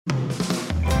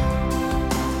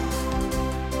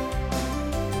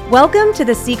Welcome to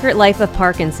The Secret Life of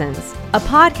Parkinson's, a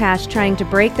podcast trying to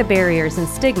break the barriers and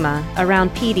stigma around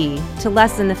PD to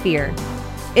lessen the fear.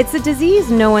 It's a disease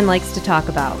no one likes to talk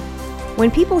about. When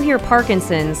people hear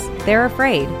Parkinson's, they're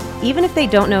afraid, even if they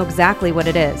don't know exactly what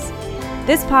it is.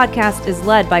 This podcast is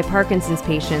led by Parkinson's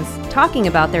patients talking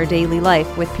about their daily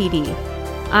life with PD.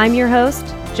 I'm your host,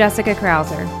 Jessica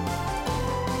Krauser.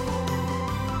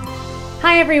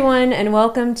 Hi everyone, and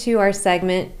welcome to our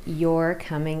segment, Your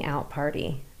Coming Out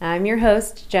Party. I'm your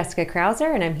host, Jessica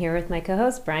Krauser, and I'm here with my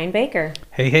co-host, Brian Baker.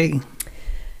 Hey.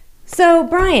 So,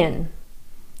 Brian,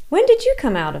 when did you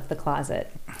come out of the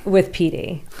closet with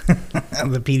PD?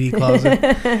 The PD closet.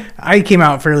 I came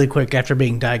out fairly quick after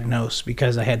being diagnosed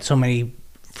because I had so many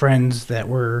friends that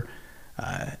were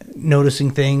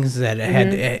noticing things that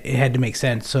it had to make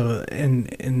sense. So,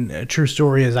 in a true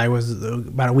story is I was,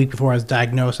 about a week before I was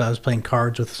diagnosed, I was playing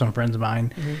cards with some friends of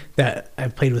mine that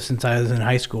I've played with since I was in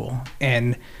high school.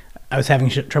 And I was having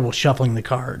trouble shuffling the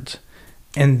cards.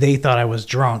 And they thought I was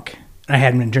drunk. I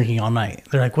hadn't been drinking all night.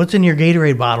 They're like, "What's in your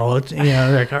Gatorade bottle?"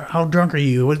 They're like, "How drunk are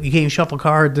you? You can't even shuffle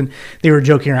cards." And they were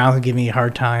joking around and giving me a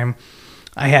hard time.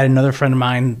 I had another friend of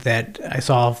mine that I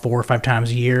saw 4 or 5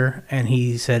 times a year, and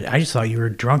he said, "I just thought you were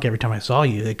drunk every time I saw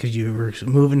you because you were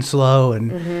moving slow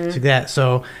and things like that."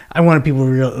 So I wanted people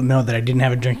to know that I didn't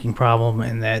have a drinking problem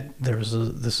and that there was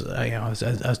I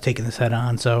was taking this head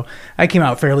on. So I came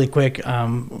out fairly quick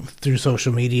through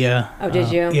social media. Oh,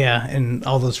 did you? Yeah, and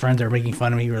all those friends that were making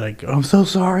fun of me were like, "Oh, I'm so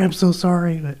sorry.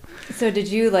 But So did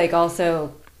you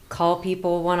also call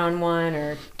people one-on-one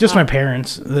or just my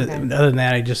parents? Okay. Other than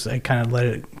that, I kind of let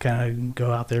it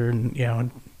go out there and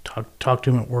talk to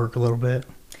him at work a little bit.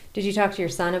 Did you talk to your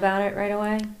son about it right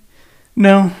away?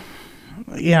 No,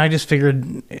 I just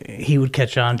figured he would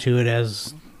catch on to it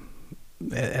as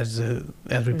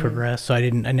we progress. So I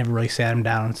never really sat him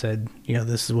down and said,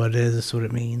 this is what it is, this is what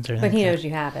it means. Or but he knows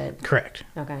you have it. Correct.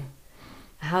 Okay.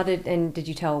 Did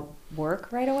you tell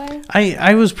work right away?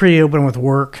 I was pretty open with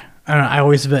work. I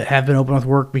always have been open with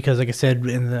work because, like I said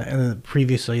in the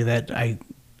previously, that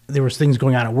there was things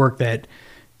going on at work that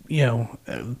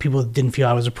people didn't feel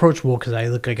I was approachable because I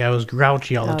looked like I was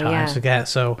grouchy all the time. Yeah. So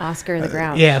that Oscar the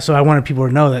Grouch. Yeah, so I wanted people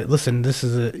to know that, listen, this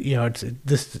is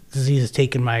this disease has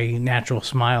taken my natural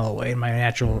smile away and my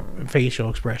natural facial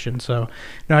expression. So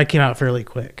I came out fairly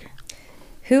quick.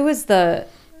 Who would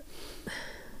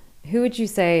you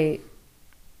say,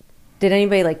 did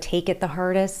anybody take it the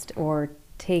hardest or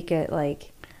take it I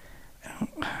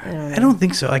don't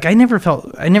think so. I never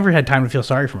had time to feel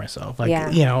sorry for myself. I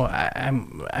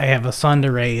have a son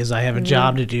to raise. I have a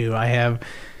job to do. I have,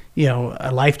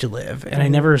 a life to live. And I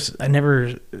never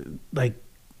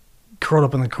curled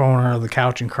up in the corner of the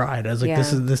couch and cried. I was like,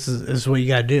 this is what you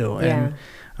got to do. And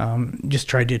just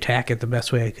tried to attack it the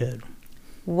best way I could.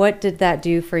 What did that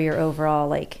do for your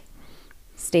overall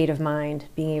state of mind,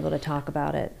 being able to talk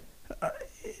about it?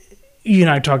 You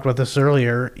and I talked about this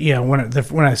earlier. When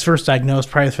I was first diagnosed,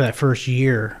 probably for that first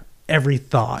year, every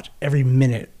thought, every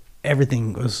minute,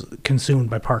 everything was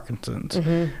consumed by Parkinson's.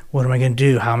 What am I going to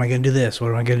do? How am I going to do this? What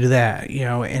am I going to do that?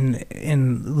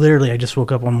 And literally, I just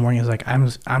woke up one morning. I was like,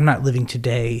 I'm not living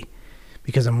today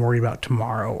because I'm worried about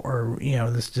tomorrow or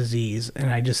this disease.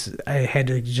 And I had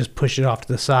to just push it off to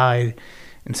the side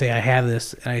and say, I have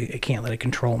this. And I can't let it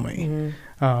control me.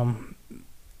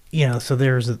 So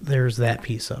there's that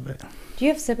piece of it. Do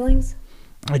you have siblings?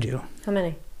 I do. How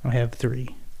many? I have 3.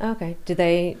 Okay. Did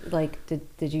they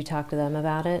did you talk to them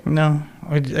about it? No.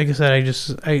 Like I said, I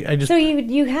just. So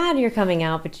you had your coming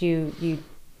out, but you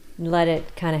let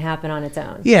it kind of happen on its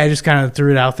own. Yeah, I just kind of threw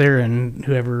it out there, and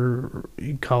whoever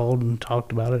called and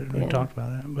talked about it, we talked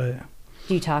about it. But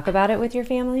do you talk about it with your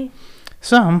family?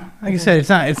 Some, like I said,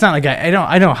 it's not like I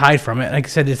don't hide from it. Like I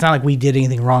said, it's not like we did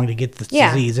anything wrong to get this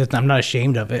disease. I'm not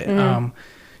ashamed of it.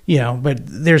 But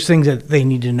there's things that they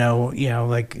need to know.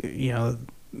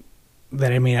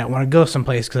 That I may not want to go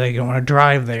someplace because I don't want to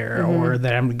drive there, or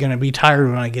that I'm going to be tired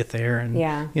when I get there, and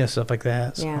stuff like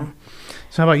that. So,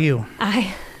 so how about you?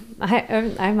 I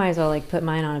might as well put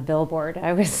mine on a billboard.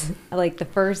 I was the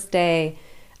first day,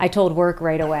 I told work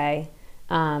right away.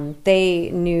 They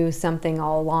knew something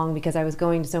all along because I was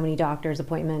going to so many doctor's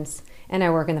appointments, and I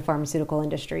work in the pharmaceutical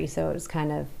industry. So it was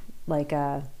kind of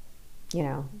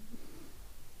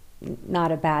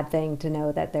not a bad thing to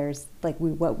know that there's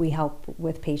what we help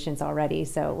with patients already.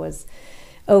 So it was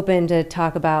open to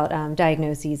talk about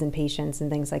diagnoses and patients and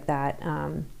things like that.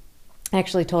 I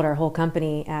actually told our whole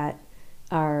company at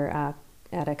a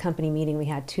company meeting we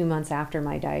had 2 months after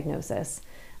my diagnosis.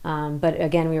 But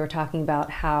again, we were talking about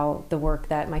how the work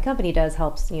that my company does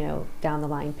helps, down the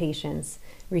line patients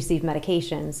receive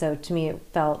medication. So to me, it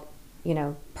felt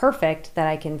perfect that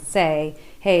I can say,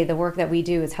 hey, the work that we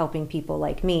do is helping people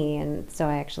like me. And so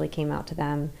I actually came out to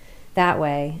them that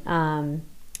way.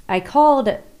 I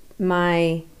called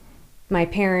my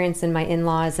parents and my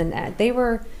in-laws, and they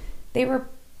were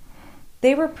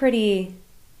pretty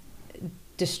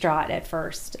distraught at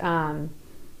first,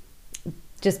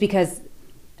 just because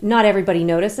not everybody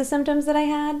noticed the symptoms that I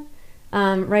had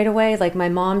right away. Like my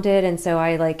mom did, and so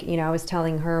I I was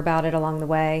telling her about it along the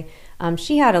way.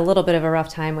 She had a little bit of a rough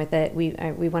time with it. We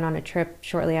went on a trip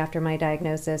shortly after my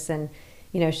diagnosis, and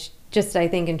just I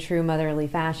think in true motherly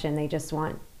fashion, they just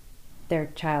want their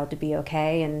child to be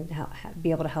okay and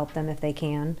be able to help them if they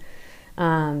can.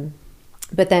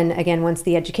 But then again, once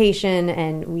the education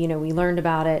and we learned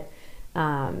about it,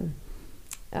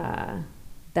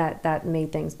 that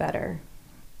made things better.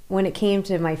 When it came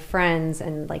to my friends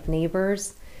and like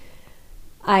neighbors,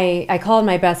 I called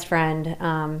my best friend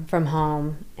from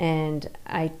home, and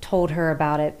I told her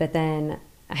about it. But then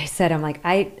I said, I'm like,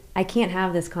 I can't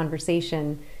have this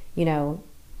conversation,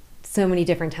 so many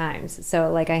different times.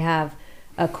 So like I have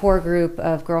a core group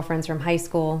of girlfriends from high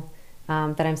school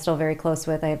that I'm still very close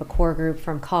with. I have a core group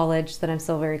from college that I'm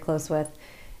still very close with.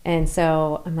 And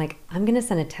so I'm like, I'm going to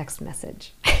send a text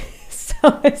message.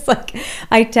 So it's like,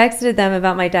 I texted them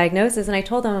about my diagnosis, and I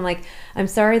told them, I'm like, I'm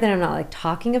sorry that I'm not like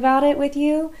talking about it with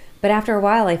you. But after a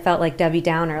while, I felt like Debbie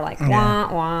Downer, like,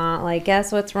 wah, wah, like,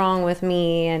 guess what's wrong with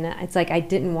me? And it's like, I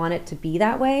didn't want it to be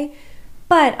that way.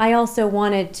 But I also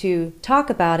wanted to talk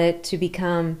about it to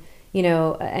become,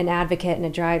 an advocate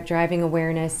and driving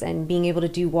awareness and being able to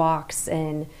do walks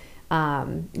and,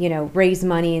 raise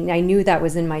money. And I knew that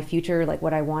was in my future, like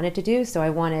what I wanted to do. So I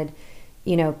wanted,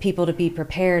 people to be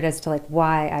prepared as to like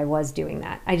why I was doing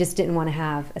that. I just didn't want to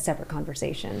have a separate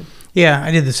conversation. Yeah, I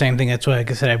did the same thing. That's why,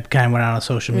 like I said, I kind of went out on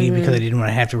social media because I didn't want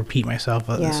to have to repeat myself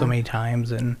so many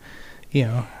times. And,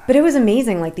 But it was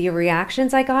amazing. Like the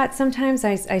reactions I got sometimes,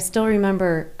 I still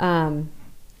remember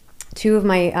two of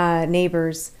my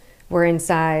neighbors were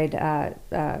inside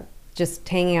just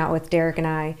hanging out with Derek and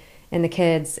I and the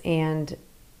kids. And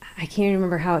I can't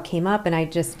remember how it came up. And I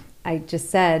just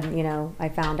said, I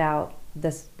found out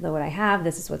what I have,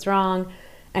 this is what's wrong.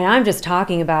 And I'm just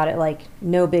talking about it like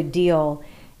no big deal.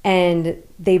 And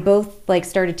they both like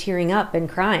started tearing up and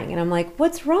crying. And I'm like,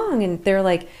 what's wrong? And they're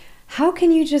like, how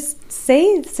can you just say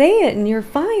it and you're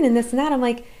fine and this and that? I'm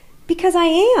like, because I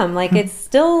am. Like, it's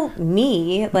still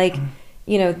me. Like,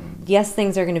 yes,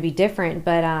 things are going to be different,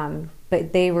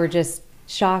 but they were just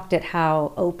shocked at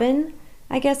how open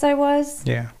I guess I was.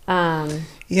 Yeah.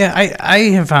 I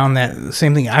have found that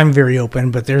same thing. I'm very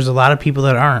open, but there's a lot of people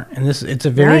that aren't. And it's a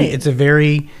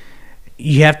very,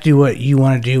 you have to do what you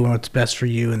want to do and what's best for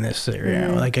you in this area.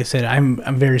 Mm-hmm. Like I said,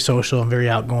 I'm very social. I'm very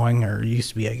outgoing, or used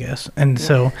to be, I guess. And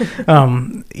so,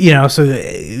 so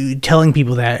telling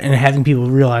people that and having people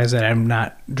realize that I'm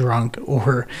not drunk,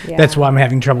 or that's why I'm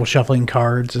having trouble shuffling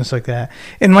cards and stuff like that.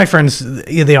 And my friends,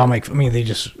 they all they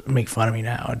just make fun of me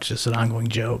now. It's just an ongoing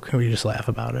joke. We just laugh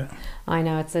about it. I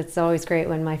know it's always great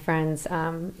when my friends,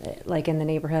 like in the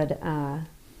neighborhood,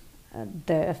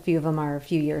 a few of them are a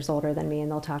few years older than me,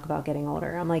 and they'll talk about getting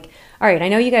older. I'm like, all right, I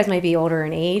know you guys might be older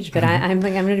in age, but I'm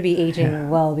going to be aging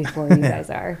well before you guys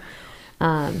are.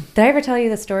 Did I ever tell you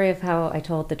the story of how I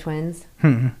told the twins?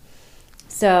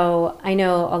 So I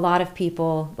know a lot of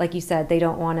people, like you said, they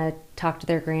don't want to talk to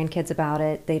their grandkids about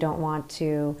it. They don't want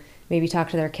to maybe talk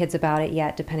to their kids about it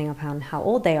yet, depending upon how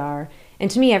old they are. And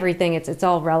to me, everything, it's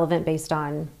all relevant based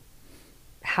on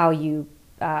how you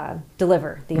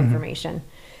deliver the information.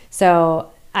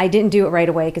 So I didn't do it right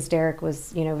away because Derek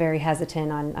was, very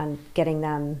hesitant on getting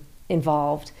them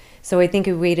involved. So I think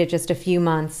we waited just a few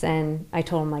months, and I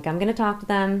told him, like, I'm going to talk to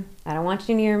them. I don't want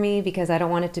you near me because I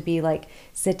don't want it to be like,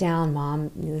 sit down,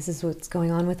 Mom. This is what's going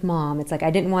on with Mom. It's like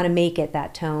I didn't want to make it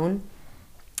that tone.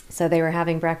 So they were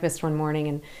having breakfast one morning,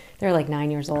 and they're like 9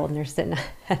 years old, and they're sitting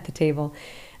at the table.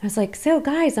 I was like, so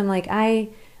guys, I'm like, I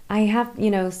have,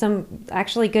 some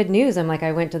actually good news. I'm like,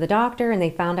 I went to the doctor and they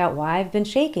found out why I've been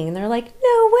shaking. And they're like,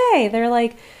 no way. They're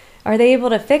like, are they able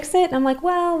to fix it? And I'm like,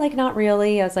 well, like, not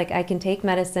really. I was like, I can take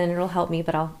medicine. It'll help me,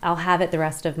 but I'll have it the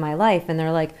rest of my life. And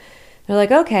they're like,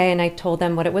 okay. And I told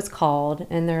them what it was called,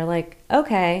 and they're like,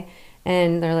 okay.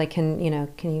 And they're like, can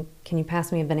you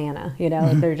pass me a banana?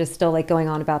 They're just still like going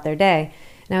on about their day.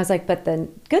 And I was like, but the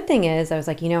good thing is, I was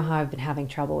like, how I've been having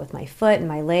trouble with my foot and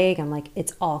my leg. I'm like,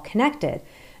 it's all connected.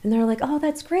 And they're like, oh,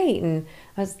 that's great. And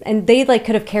they like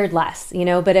could have cared less,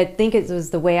 but I think it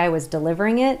was the way I was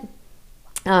delivering it.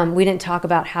 We didn't talk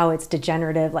about how it's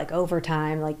degenerative, like over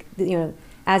time, like,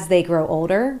 as they grow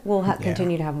older, we'll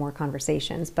continue to have more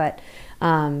conversations. But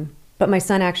my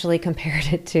son actually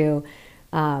compared it to,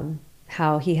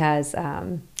 how he has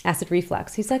acid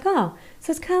reflux. He's like, oh,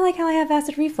 so it's kind of like how I have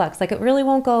acid reflux. Like, it really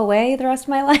won't go away the rest of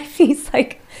my life. He's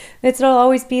like, it'll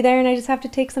always be there, and I just have to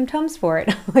take some Tums for it.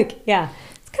 I'm like, yeah,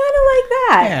 it's kind of like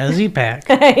that. Yeah, Z-Pack.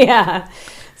 Yeah.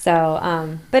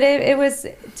 So, but it was,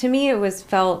 to me,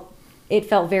 it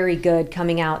felt very good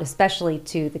coming out, especially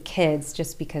to the kids,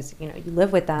 just because, you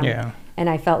live with them. Yeah. And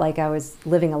I felt like I was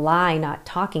living a lie, not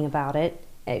talking about it,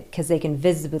 because they can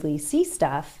visibly see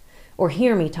stuff or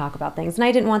hear me talk about things. And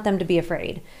I didn't want them to be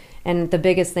afraid. And the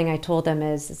biggest thing I told them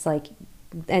is, it's like,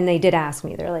 and they did ask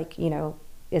me, they're like,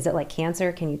 is it like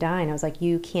cancer? Can you die? And I was like,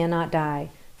 you cannot die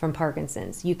from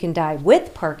Parkinson's. You can die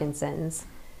with Parkinson's,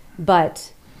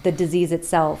 but the disease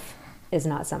itself is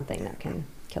not something that can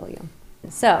kill you.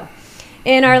 So,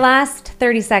 in our last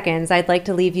 30 seconds, I'd like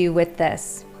to leave you with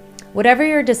this. Whatever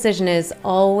your decision is,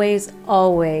 always,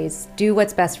 always do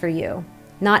what's best for you.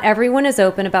 Not everyone is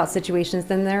open about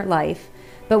situations in their life,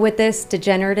 but with this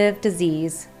degenerative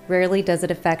disease, rarely does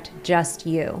it affect just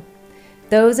you.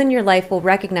 Those in your life will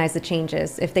recognize the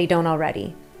changes if they don't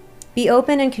already. Be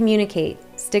open and communicate.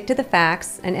 Stick to the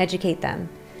facts and educate them.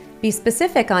 Be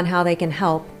specific on how they can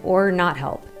help or not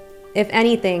help. If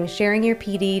anything, sharing your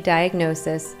PD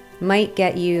diagnosis might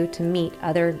get you to meet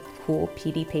other cool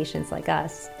PD patients like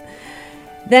us.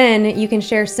 Then you can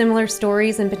share similar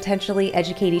stories and potentially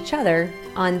educate each other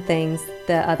on things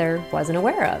the other wasn't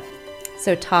aware of.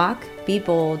 So talk, be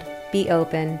bold, be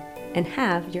open, and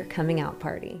have your coming out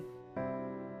party.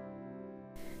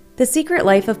 The Secret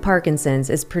Life of Parkinson's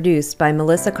is produced by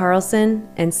Melissa Carlson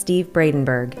and Steve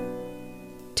Bradenberg.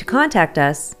 To contact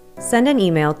us, send an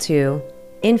email to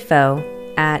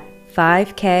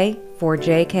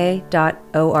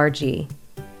info@5k4jk.org.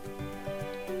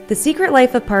 The Secret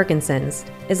Life of Parkinson's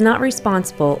is not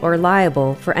responsible or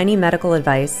liable for any medical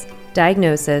advice,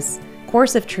 diagnosis,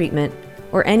 course of treatment,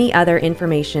 or any other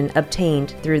information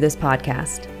obtained through this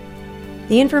podcast.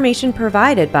 The information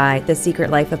provided by The Secret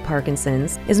Life of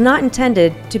Parkinson's is not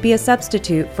intended to be a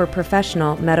substitute for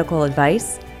professional medical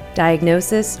advice,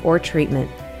 diagnosis, or treatment.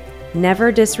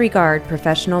 Never disregard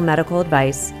professional medical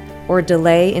advice or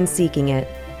delay in seeking it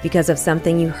because of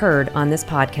something you heard on this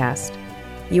podcast.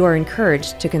 You are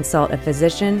encouraged to consult a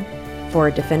physician for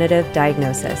a definitive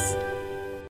diagnosis.